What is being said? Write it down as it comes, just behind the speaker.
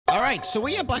Alright, so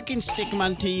we are back in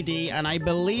Stickman TD, and I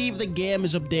believe the game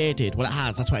is updated. Well, it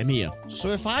has, that's why I'm here. So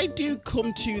if I do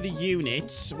come to the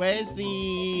units, where's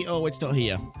the... Oh, it's not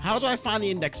here. How do I find the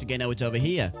index again? Oh, it's over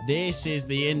here. This is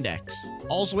the index.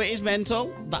 Also, it is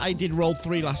mental that I did roll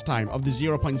 3 last time of the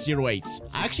 0.08.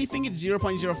 I actually think it's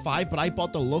 0.05, but I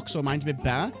bought the look, so mine's a bit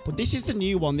better. But this is the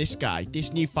new one, this guy.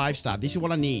 This new 5-star. This is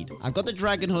what I need. I've got the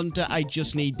Dragon Hunter. I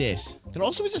just need this. There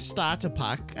also is a starter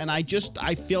pack, and I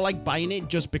feel like buying it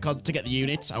just because to get the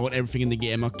units. I want everything in the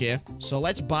game, okay? So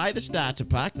let's buy the starter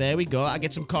pack. There we go. I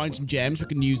get some coins, some gems. We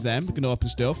can use them. We can open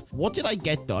stuff. What did I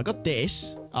get, though? I got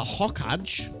this. A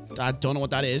Hawkadge. I don't know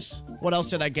what that is. What else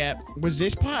did I get? Was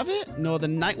this part of it? No, the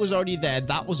knight was already there.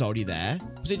 That was already there.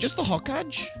 Was it just the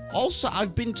Hawkadge? Also,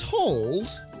 I've been told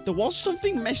there was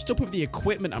something messed up with the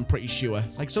equipment, I'm pretty sure.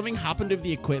 Like, something happened with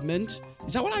the equipment.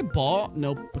 Is that what I bought?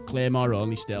 Nope, a Claymore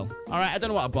only still. All right, I don't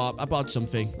know what I bought. I bought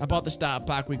something. I bought the starter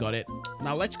pack. We got it.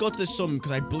 Now, let's go to the summon,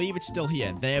 because I believe it's still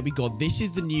here. There we go. This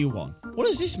is the new one. What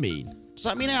does this mean? Does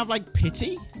that mean I have, like,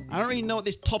 pity? I don't really know what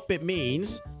this top bit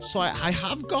means. So I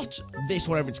have got this,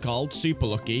 whatever it's called, super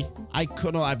lucky. I've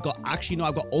got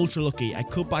ultra lucky. I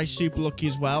could buy super lucky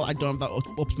as well. I don't have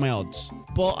that ups my odds.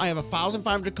 But I have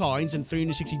 1,500 coins and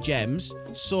 360 gems.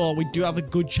 So we do have a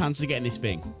good chance of getting this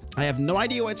thing. I have no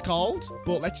idea what it's called,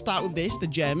 but let's start with this, the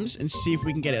gems, and see if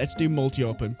we can get it. Let's do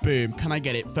multi-open. Boom. Can I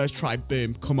get it? First try.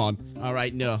 Boom. Come on. All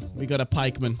right, no. We got a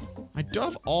pikeman. I do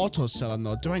have auto sell on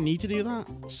though. Do I need to do that?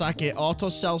 Sack it. Auto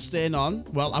sell staying on.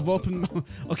 Well, I've opened...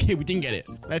 Okay, we didn't get it.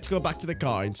 Let's go back to the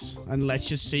coins and let's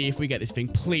just see if we get this thing.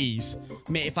 Please.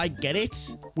 Mate, if I get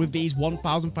it with these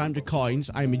 1,500 coins,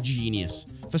 I'm a genius.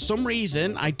 For some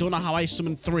reason, I don't know how I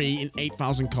summoned 3 in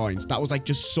 8,000 coins. That was like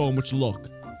just so much luck.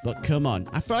 But come on.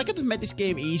 I feel like I've made this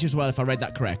game easier as well if I read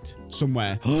that correct.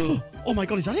 Somewhere. Oh my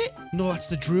god, is that it? No, that's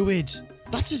the druid.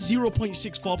 That's a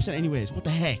 0.64% anyways. What the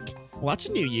heck? Well, that's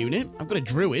a new unit. I've got a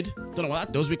druid. Don't know what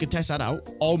that does. We could test that out.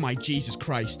 Oh my Jesus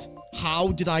Christ.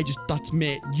 How did I just... That's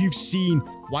mate. You've seen...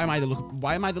 Why am I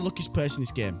the luckiest person in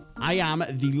this game? I am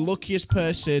the luckiest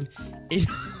person in...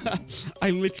 I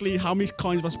literally... How many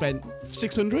coins have I spent?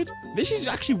 600? This is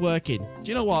actually working.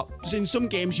 Do you know what? So in some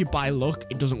games you buy luck,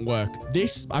 it doesn't work.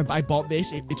 This, I bought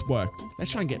this, it's worked.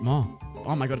 Let's try and get more.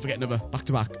 Oh my god, if I get another back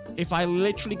to back. If I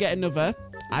literally get another,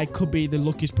 I could be the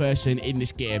luckiest person in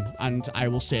this game, and I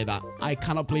will say that. I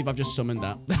cannot believe I've just summoned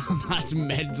that. That's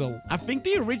mental. I think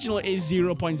the original is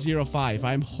 0.05.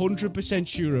 I'm 100%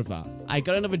 sure of that. I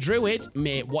got another druid.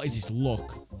 Mate, what is this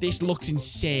luck? This looks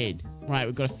insane. Right,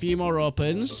 we've got a few more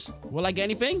opens. Will I get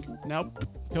anything? Nope.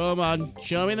 Come on.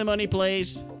 Show me the money,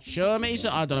 please. Show me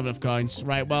some... I don't have enough coins.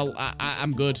 Right, well,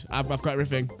 I'm good. I've got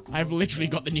everything. I've literally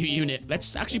got the new unit.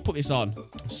 Let's actually put this on.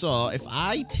 So, if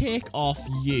I take off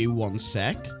you 1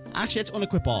 sec... Actually, let's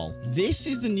unequip all. This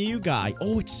is the new guy.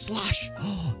 Oh, it's Slash. Do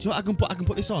you know what I can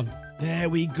put this on? There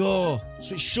we go.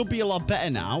 So it should be a lot better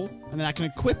now. And then I can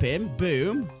equip him.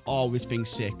 Boom. Oh, this thing's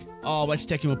sick. Oh, let's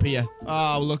take him up here.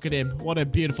 Oh, look at him. What a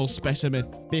beautiful specimen.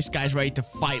 This guy's ready to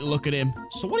fight. Look at him.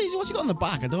 So what's he got on the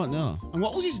back? I don't know. And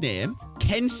what was his name?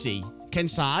 KENSEI.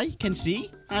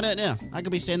 KENSEI? I don't know. I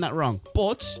could be saying that wrong.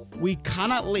 But we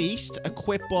can at least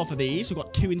equip both of these. We've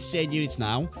got 2 insane units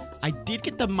now. I did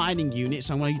get the mining unit,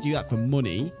 so I'm going to do that for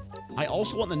money. I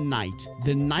also want the knight.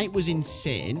 The knight was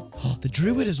insane. Oh, the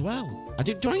druid as well.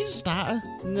 Do I need a starter?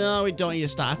 No, we don't need a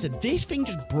starter. This thing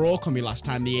just broke on me last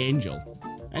time, the angel.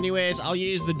 Anyways, I'll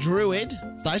use the druid.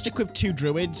 I just equipped 2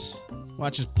 druids. Well,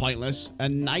 that's just pointless. A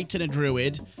knight and a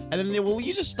druid. And then we'll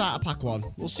use a starter pack one.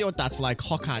 We'll see what that's like.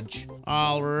 Hawkadge.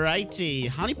 Alrighty.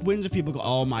 How many wins have people got?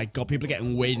 Oh my god, people are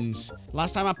getting wins.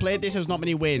 Last time I played this, there was not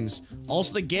many wins.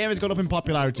 Also, the game has gone up in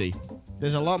popularity.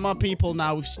 There's a lot more people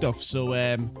now with stuff, so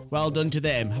well done to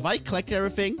them. Have I collected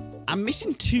everything? I'm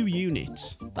missing 2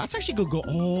 units. That's actually good.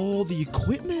 Oh, the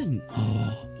equipment.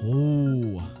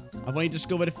 Oh. I've only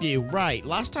discovered a few. Right,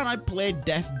 last time I played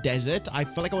Death Desert, I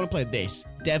feel like I want to play this.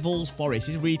 Devil's Forest.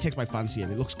 This really takes my fancy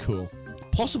and it looks cool.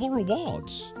 Possible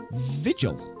rewards.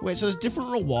 Vigil. Wait, so there's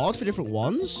different rewards for different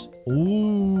ones?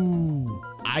 Ooh.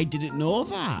 I didn't know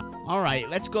that. All right,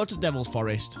 let's go to Devil's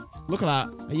Forest. Look at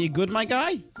that. Are you good, my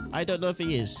guy? I don't know if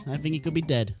he is. I think he could be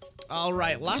dead. All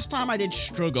right, last time I did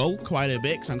struggle quite a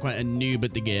bit because I'm quite a noob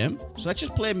at the game. So let's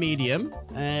just play medium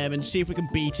and see if we can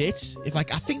beat it. I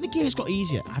think the game's got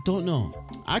easier. I don't know.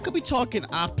 I could be talking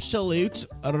absolute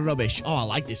rubbish. Oh, I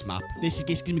like this map. This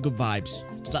gives me good vibes.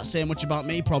 Does that say much about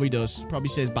me? Probably does. Probably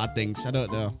says bad things. I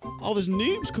don't know. Oh, there's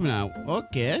noobs coming out.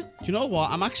 Okay. Do you know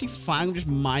what? I'm actually fine with just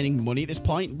mining money at this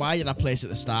point. Why did I place it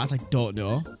at the start? I don't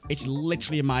know. It's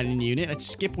literally a mining unit. Let's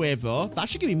skip wave though. That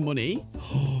should give me money.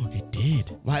 Oh, it did. weird.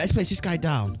 Right, let's place this guy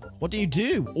down. What do you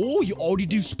do? Oh, you already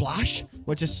do splash?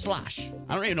 Well, it's a slash.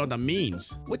 I don't even know what that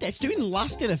means. Wait, it's doing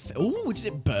lasting effect. Oh, does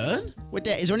it burn? Wait,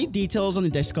 is there any details on the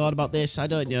Discord about this? I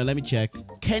don't know. Let me check.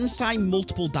 KENSEI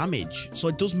multiple damage. So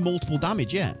it does multiple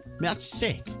damage, yeah. I mean, that's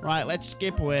sick. Right, let's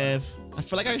skip wave. I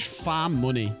feel like I just farm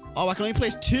money. Oh, I can only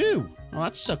place 2. Oh,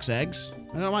 that sucks eggs.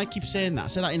 I don't know why I keep saying that. I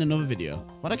said that in another video.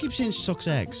 Why do I keep saying sucks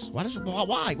eggs? Why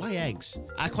eggs?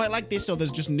 I quite like this though.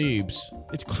 There's just noobs.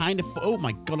 It's kind of... Oh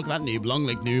my god, look at that noob. Long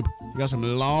leg noob. You got some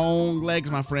long legs,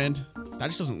 my friend. That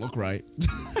just doesn't look right.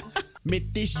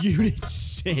 Mate, this unit's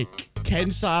sick.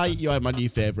 KENSEI, you are my new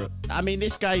favorite. I mean,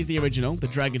 this guy is the original, the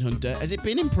Dragon Hunter. Has it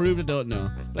been improved? I don't know.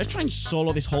 Let's try and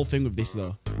solo this whole thing with this,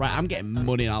 though. Right, I'm getting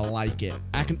money and I like it.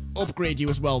 I can upgrade you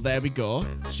as well. There we go.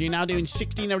 So you're now doing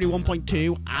 16 every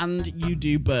 1.2 and you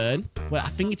do burn. Well, I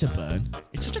think it's a burn.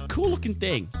 It's such a cool looking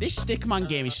thing. This Stickman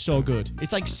game is so good.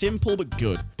 It's like simple but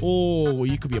good. Oh,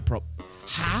 you could be a prop.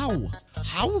 How?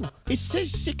 How? It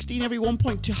says 16 every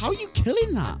 1.2. How are you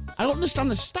killing that? I don't understand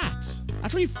the stats.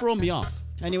 That's really thrown me off.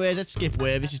 Anyways, let's skip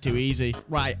wave. This is too easy.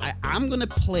 Right, I'm going to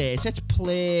place... Let's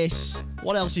place...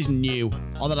 What else is new?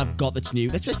 Or that I've got that's new.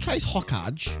 Let's try this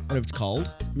Hokage, whatever it's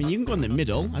called. I mean, you can go in the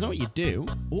middle. I don't know what you do.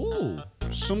 Ooh,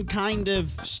 some kind of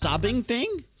stabbing thing?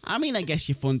 I mean, I guess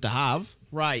you're fun to have.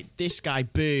 Right, this guy,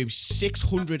 boom,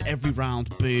 600 every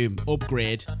round, boom,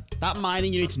 upgrade. That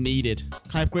mining unit's needed.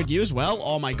 Can I upgrade you as well?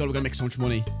 Oh my god, we're gonna make so much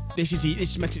money.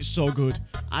 This makes it so good.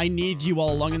 I need you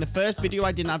all along. In the first video,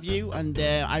 I didn't have you, and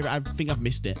I think I've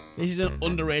missed it. This is an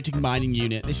underrated mining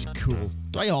unit. This is cool.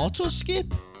 Do I auto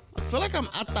skip? I feel like I'm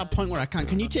at that point where I can.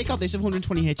 Can you take out this of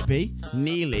 120 HP?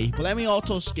 Nearly. But let me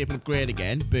auto skip and upgrade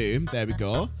again. Boom. There we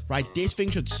go. Right, this thing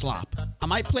should slap. I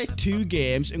might play 2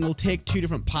 games and we'll take 2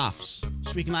 different paths.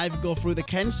 So we can either go through the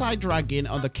KENSEI Dragon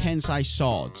or the KENSEI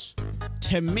Swords.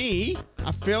 To me,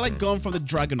 I feel like going for the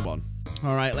Dragon one.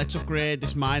 All right, let's upgrade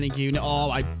this mining unit.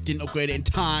 Oh, I didn't upgrade it in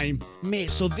time. Mate,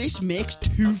 so this makes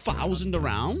 2,000 a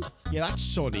round? Yeah, that's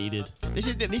so needed. This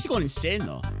is going insane,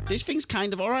 though. This thing's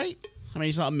kind of all right. I mean,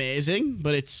 it's not amazing,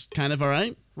 but it's kind of all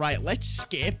right. Right, let's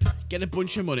skip, get a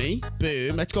bunch of money.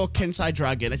 Boom, let's go KENSEI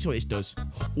Dragon. Let's see what this does.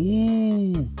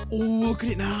 Ooh, oh, look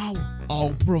at it now.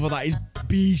 Oh, brother, that is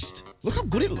beast. Look how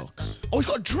good it looks. Oh, it's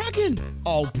got a dragon.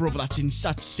 Oh, brother,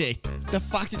 that's sick. The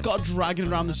fact it's got a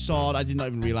dragon around the sword, I did not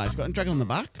even realize. It's got a dragon on the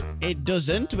back. It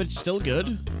doesn't, but it's still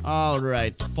good. All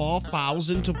right,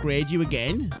 4,000 to upgrade you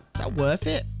again. Is that worth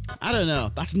it? I don't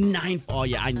know. That's 9. Oh,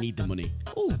 yeah, I need the money.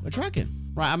 Oh, a dragon.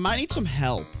 Right, I might need some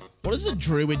help. What does the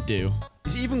druid do?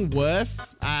 Is it even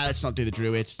worth? Let's not do the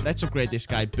druid. Let's upgrade this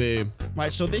guy. Boom.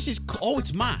 Right, so this is... Oh,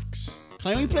 it's max.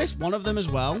 Can I only place 1 of them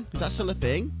as well? Is that still a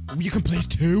thing? You can place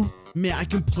 2? Mate, I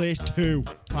can place 2.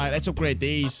 Right, let's upgrade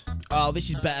these. Oh, this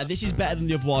is better. This is better than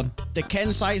the other one. The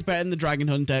KENSEI is better than the Dragon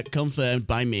Hunter. Confirmed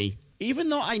by me. Even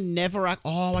though I never...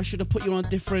 Oh, I should have put you on a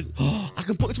different... Oh, I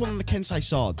can put this one on the KENSEI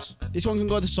Swords. This one can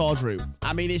go the sword route.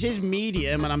 I mean, this is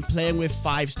medium, and I'm playing with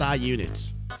 5-star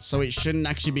units. So it shouldn't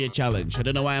actually be a challenge. I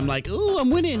don't know why I'm like, oh,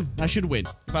 I'm winning. I should win.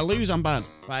 If I lose, I'm bad.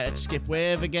 Right, let's skip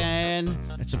wave again.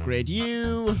 Let's upgrade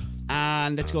you.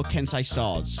 And let's go KENSEI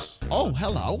Swords. Oh,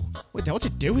 hello. Wait, what's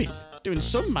it doing? Doing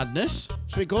some madness.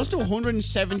 So it goes to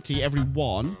 170 every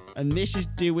 1. And this is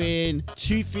doing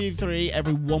 233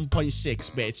 every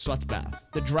 1.6 bits. So that's better.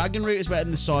 The dragon route is better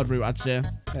than the sword route, I'd say.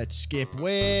 Let's skip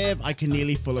wave. I can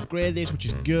nearly full upgrade this, which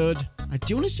is good. I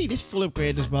do want to see this full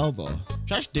upgrade as well, though.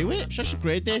 Should I just do it? Should I just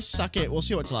upgrade this? Sack it. We'll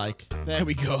see what it's like. There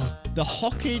we go. The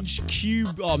Hokage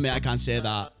Cube. Oh, man, I can't say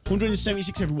that.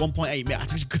 176 every 1.8. Man,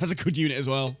 that's a good unit as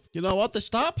well. You know what? The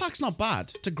start pack's not bad.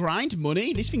 To grind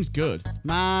money, this thing's good.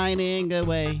 Mining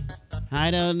away.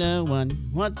 I don't know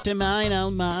what to mine.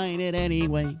 I'll mine it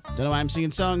anyway. Don't know why I'm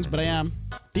singing songs, but I am.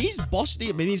 These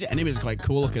enemies are quite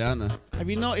cool looking, aren't they? Have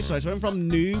you noticed though? It's went from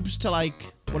noobs to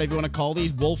like, whatever you want to call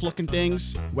these, wolf-looking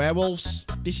things. Werewolves.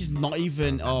 This is not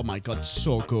even... Oh my god,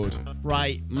 so good.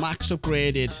 Right, max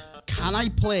upgraded. Can I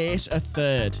place a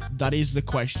 3rd? That is the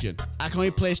question. I can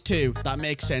only place 2. That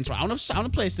makes sense. Right, I want to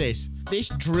place this. This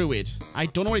druid. I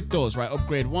don't know what it does. Right,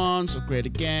 upgrade once, upgrade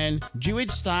again.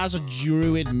 Druid stars or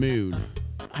druid moon?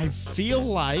 I feel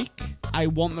like I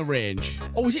want the range.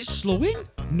 Oh, is it slowing?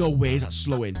 No way is that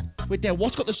slowing. Wait there,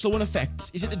 what's got the slowing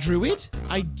effect? Is it the druid?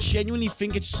 I genuinely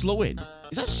think it's slowing.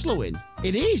 Is that slowing?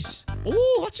 It is.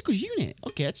 Oh, that's a good unit.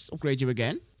 Okay, let's upgrade you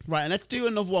again. Right, and let's do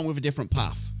another one with a different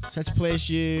path. So let's place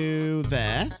you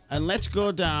there. And let's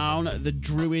go down the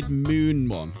Druid Moon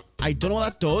one. I don't know what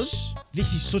that does.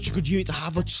 This is such a good unit to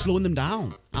have, like, slowing them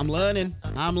down. I'm learning,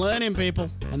 people.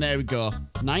 And there we go.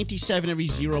 97 every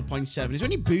 0.7. Is there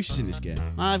any boosters in this game?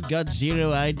 I've got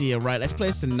zero idea. Right, let's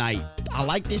place the knight. I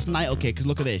like this knight, okay, because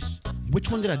look at this. Which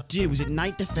one did I do? Was it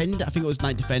Knight Defender? I think it was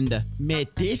Knight Defender.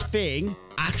 Mate, this thing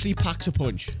actually packs a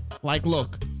punch. Like,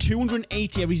 look,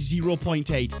 280 every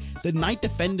 0.8. The Knight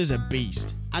Defender's a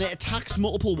beast. And it attacks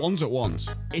multiple ones at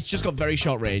once. It's just got very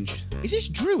short range. Is this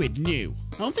Druid new?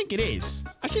 I don't think it is.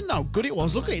 I didn't know how good it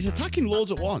was. Look at it. It's attacking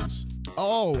loads at once.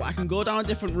 Oh, I can go down a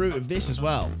different route of this as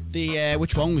well.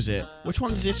 Which one was it? Which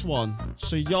one is this one?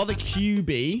 So you're the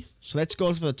QB. So let's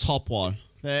go for the top one.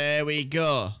 There we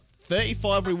go.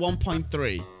 34 every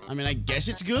 1.3. I mean, I guess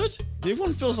it's good. The other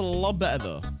one feels a lot better,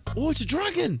 though. Oh, it's a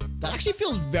dragon. That actually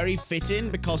feels very fitting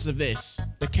because of this.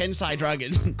 The KENSEI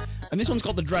dragon. And this one's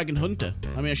called the Dragon Hunter.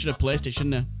 I mean, I should have placed it,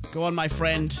 shouldn't I? Go on, my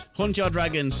friend. Hunt your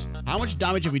dragons. How much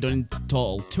damage have we done in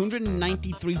total?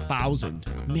 293,000.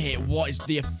 Mate, what is...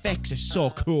 The effects are so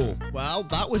cool. Well,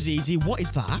 that was easy. What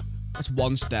is that? That's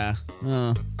 1 star.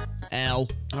 L.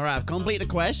 All right, I've completed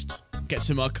the quest. Get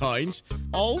some more coins.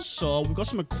 Also, we've got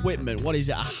some equipment. What is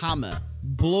it? A hammer.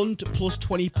 Blunt plus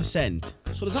 20%.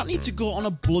 So does that need to go on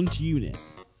a blunt unit?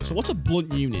 So what's a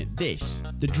blunt unit? This.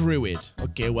 The Druid.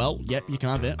 Okay, well, yep, you can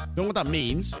have it. Don't know what that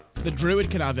means. The Druid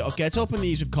can have it. Okay, let's open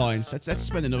these with coins. Let's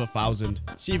spend another 1,000.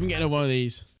 See if we can get another one of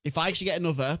these. If I actually get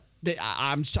another...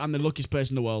 I'm the luckiest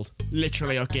person in the world.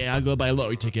 Literally, okay, I'll go buy a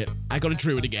lottery ticket. I got a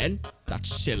Druid again. That's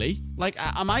silly. Like,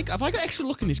 have I got extra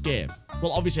luck in this game?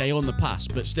 Well, obviously, I own the pass,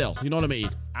 but still, you know what I mean?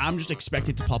 I'm just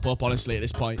expected to pop up, honestly, at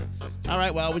this point. All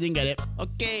right, well, we didn't get it.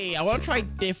 Okay, I want to try a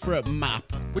different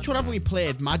map. Which one have we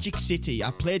played? Magic City.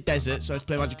 I've played Desert, so let's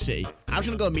play Magic City. I'm just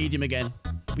going to go medium again.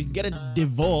 We can get a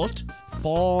Devote,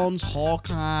 Fawns,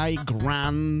 Hawkeye,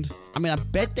 Grand. I mean, I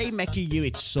bet they make a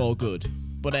unit so good.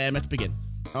 But let's begin.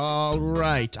 All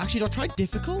right. Actually, do I try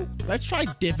difficult? Let's try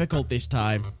difficult this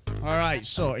time. All right,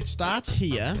 so it starts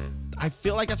here. I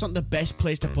feel like that's not the best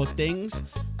place to put things.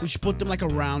 We should put them like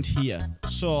around here.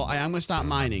 So I am going to start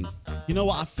mining. You know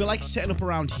what? I feel like setting up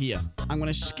around here. I'm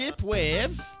going to skip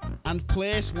wave and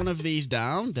place one of these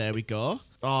down. There we go.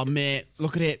 Oh, mate.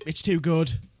 Look at it. It's too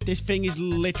good. This thing is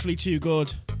literally too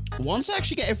good. Once I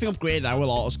actually get everything upgraded, I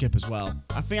will auto-skip as well.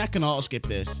 I think I can auto-skip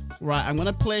this. Right, I'm going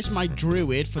to place my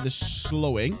Druid for the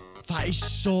slowing. That is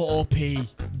so OP.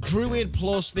 Druid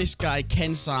plus this guy,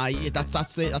 KENSEI.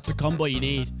 That's the combo you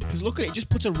need. Because look at it. It just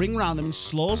puts a ring around them and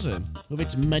slows them with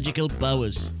its magical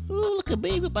powers. Oh, look at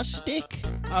me with my stick.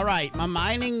 All right, my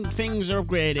mining things are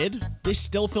upgraded. This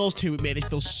still feels too... Mate, it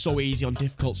feels so easy on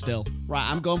difficult still. Right,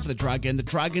 I'm going for the dragon. The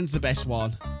dragon's the best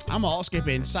one. I'm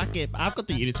auto-skipping. Sack it. I've got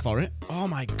the units for it. Oh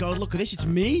my god, look at this. It's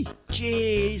me.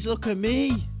 Jeez, look at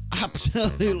me.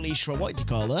 Absolutely sure. What did you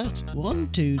call that? 1,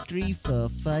 2, 3, 4,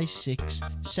 5, 6,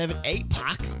 7, 8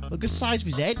 pack. Look at the size of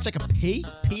his head. It's like a pea.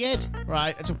 Pea head.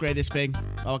 Right, let's upgrade this thing.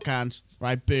 Oh, I can't.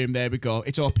 Right, boom. There we go.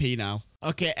 It's OP now.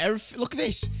 Okay, look at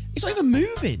this. It's not even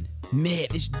moving. Mate,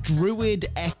 this Druid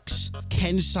X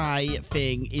KENSEI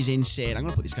thing is insane. I'm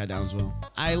going to put this guy down as well.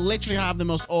 I literally have the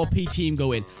most OP team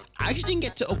going. I actually didn't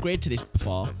get to upgrade to this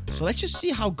before, so let's just see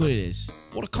how good it is.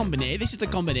 What a combination. This is the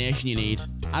combination you need.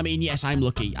 I mean, yes, I'm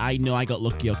lucky. I know I got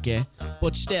lucky, okay?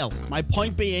 But still, my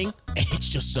point being, it's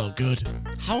just so good.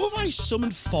 How have I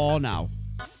summoned 4 now?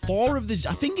 4 of the...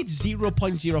 I think it's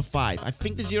 0.05. I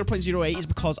think the 0.08 is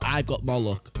because I've got more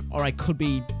luck. Or I could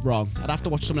be wrong. I'd have to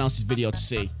watch someone else's video to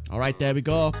see. All right, there we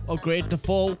go. Upgrade to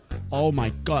full. Oh my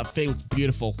god, that thing looks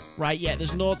beautiful. Right, yeah,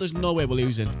 there's no way we're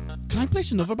losing. Can I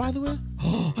place another, by the way?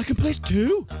 Oh, I can place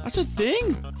 2. That's a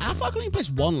thing. I thought I could only place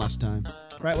 1 last time.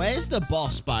 Right, where's the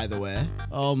boss, by the way?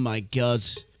 Oh my god.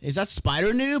 Is that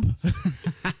Spider Noob?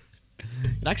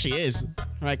 It actually is.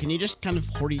 All right, can you just kind of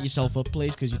hurry yourself up,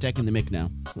 please? Because you're taking the mic now.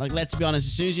 Like, let's be honest.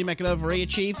 As soon as you make it over here,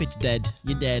 Chief, it's dead.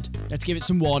 You're dead. Let's give it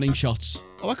some warning shots.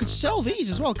 Oh, I could sell these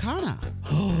as well, can't I?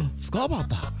 Oh, forgot about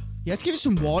that. Yeah, let's give it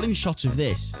some warning shots of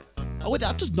this. Oh, wait,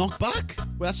 that does knockback?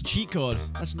 Well, that's a cheat code.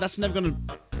 That's never gonna...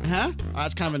 Huh? Oh,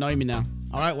 that's kind of annoying me now.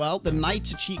 All right, well, the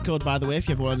knight's a cheat code, by the way, if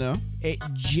you ever want to know. It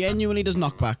genuinely does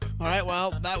knockback. All right,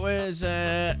 well, that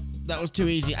was too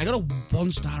easy. I got a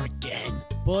 1 star again.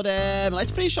 But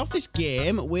let's finish off this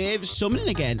game with summoning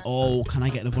again. Oh, can I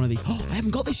get another one of these? Oh, I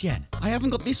haven't got this yet. I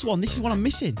haven't got this one. This is what I'm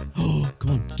missing. Oh,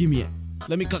 come on, give me it.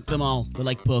 Let me collect them all. They're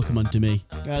like Pokemon to me.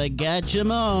 Gotta catch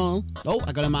them all. Oh,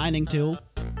 I got a mining tool.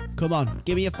 Come on,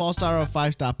 give me a 4-star or a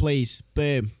 5-star, please.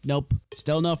 Boom. Nope.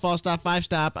 Still no 4-star,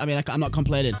 5-star. I mean, I'm not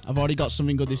complaining. I've already got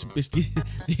something good this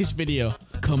video.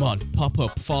 Come on, pop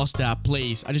up 4-star,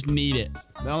 please. I just need it.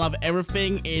 Then I'll have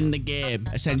everything in the game,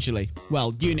 essentially.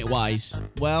 Well, unit-wise.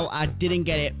 Well, I didn't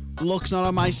get it. Luck's not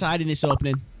on my side in this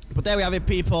opening. But there we have it,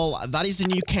 people. That is the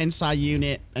new KENSEI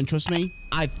unit. And trust me,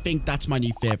 I think that's my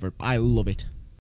new favorite. I love it.